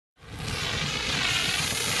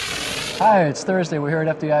Hi, it's Thursday. We're here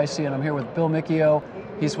at FDIC, and I'm here with Bill Miccio.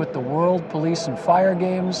 He's with the World Police and Fire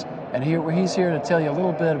Games, and he's here to tell you a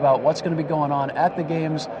little bit about what's going to be going on at the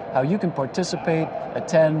games, how you can participate,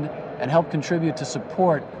 attend, and help contribute to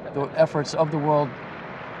support the efforts of the World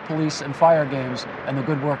Police and Fire Games and the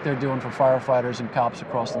good work they're doing for firefighters and cops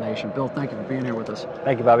across the nation. Bill, thank you for being here with us.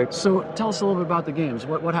 Thank you, Bobby. So tell us a little bit about the games.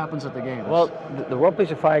 What happens at the games? Well, the World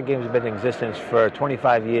Police and Fire Games have been in existence for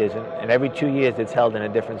 25 years, and every 2 years it's held in a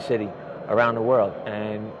different city around the world.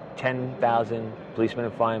 And 10,000 policemen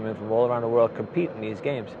and firemen from all around the world compete in these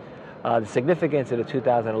games. The significance of the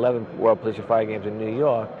 2011 World Police and Fire Games in New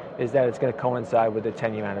York is that it's going to coincide with the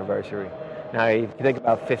 10-year anniversary. Now, if you think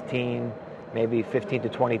about maybe 15 to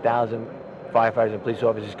 20,000 firefighters and police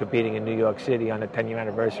officers competing in New York City on the 10-year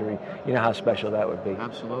anniversary, you know how special that would be.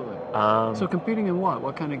 Absolutely. So competing in what?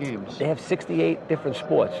 What kind of games? They have 68 different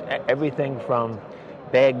sports, everything from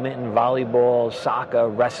badminton, volleyball, soccer,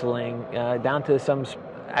 wrestling, down to some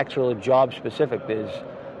actual job-specific. There's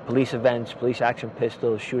police events, police action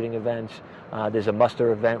pistols, shooting events. There's a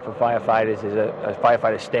muster event for firefighters. There's a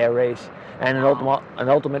firefighter stair race, and an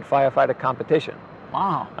ultimate firefighter competition.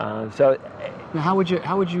 Wow. Now, how would you,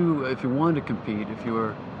 if you wanted to compete, if you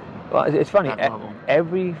were? Well, it's funny. That level?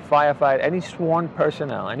 Every firefighter, any sworn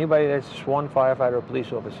personnel, anybody that's a sworn firefighter or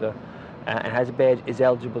police officer and has a badge is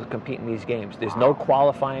eligible to compete in these games. There's no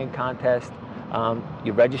qualifying contest.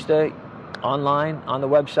 You register online on the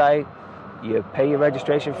website. You pay your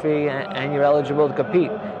registration fee, and you're eligible to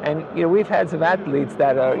compete. And we've had some athletes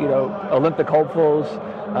that are Olympic hopefuls,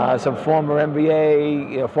 some former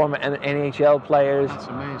NBA, former NHL players. That's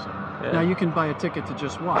amazing. Yeah. Now you can buy a ticket to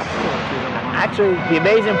just watch. Actually, the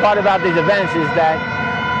amazing part about these events is that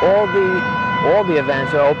all the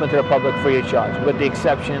events are open to the public free of charge, with the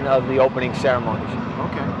exception of the opening ceremonies.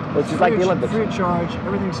 Okay. Which is like the Olympics. Free of charge,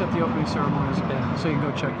 everything except the opening ceremonies. So you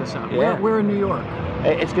can go check this out. Yeah. We're in New York.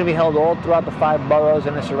 It's going to be held all throughout the 5 boroughs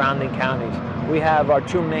and the surrounding counties. We have our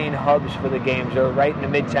 2 main hubs for the games. They're right in the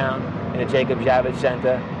Midtown, in the Jacob Javits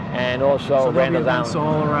Center, and also Randall Down. So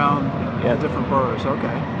all around the different boroughs.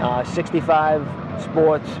 Okay. 65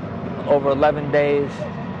 sports over 11 days,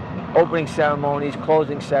 opening ceremonies,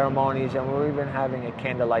 closing ceremonies, and we're even having a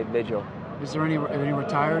candlelight vigil. Is there any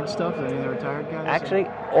retired stuff? Any of the retired guys? Actually,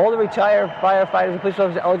 all the retired firefighters and police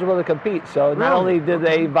officers are eligible to compete. So not only do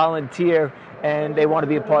they volunteer and they want to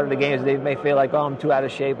be a part of the games, they may feel like, I'm too out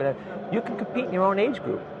of shape. And you can compete in your own age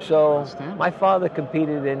group. So my father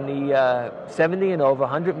competed in the 70 and over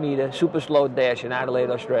 100-meter super slow dash in Adelaide,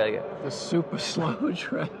 Australia. The super slow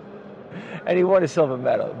track. And he won a silver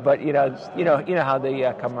medal. But you know how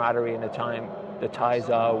the camaraderie and the ties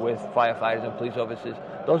are with firefighters and police officers.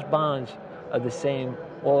 Those bonds are the same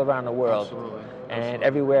all around the world. Absolutely. And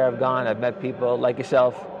everywhere I've gone, I've met people like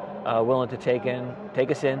yourself, willing to take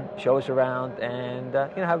us in, show us around, and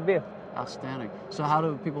have a beer. Outstanding. So how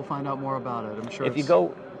do people find out more about it? I'm sure if you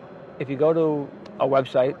go to our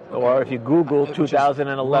website, or if you Google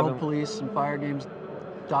 2011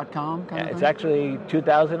 worldpoliceandfiregames.com kind of it's thing? actually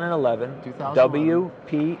 2011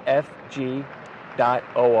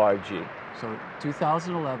 WPFG.org. So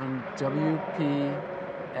 2011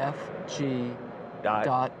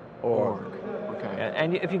 WPFG.org. Okay.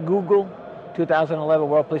 And if you Google 2011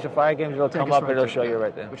 World Police and Fire Games, it'll come up and it'll show you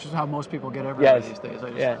right there. Which is how most people get everything these days.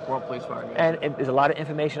 World Police Fire Games. And there's a lot of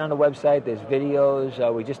information on the website. There's videos.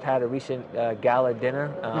 We just had a recent gala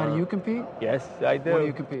dinner. Now, do you compete? Yes, I do. What do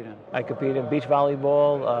you compete in? I compete in beach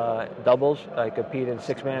volleyball, doubles. I compete in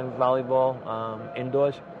 6-man volleyball,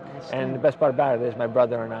 indoors. And the best part about it is my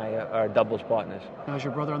brother and I are doubles partners. Now, is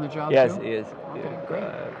your brother on the job Yes, too? he is. Okay, great.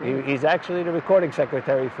 He's actually the recording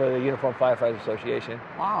secretary for the Uniform Firefighters Association.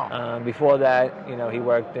 Wow. Before that, he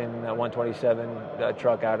worked in 127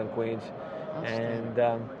 truck out in Queens. And,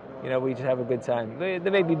 we just have a good time.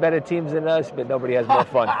 There may be better teams than us, but nobody has more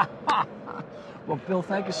fun. Well, Bill,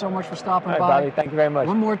 thank you so much for stopping by. Bobby, thank you very much.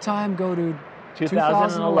 One more time, go to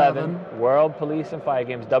 2011 World Police and Fire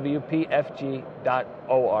Games, WPFG.org.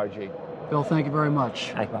 Bill, thank you very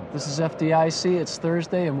much. Thank you. This is FDIC. It's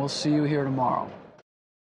Thursday, and we'll see you here tomorrow.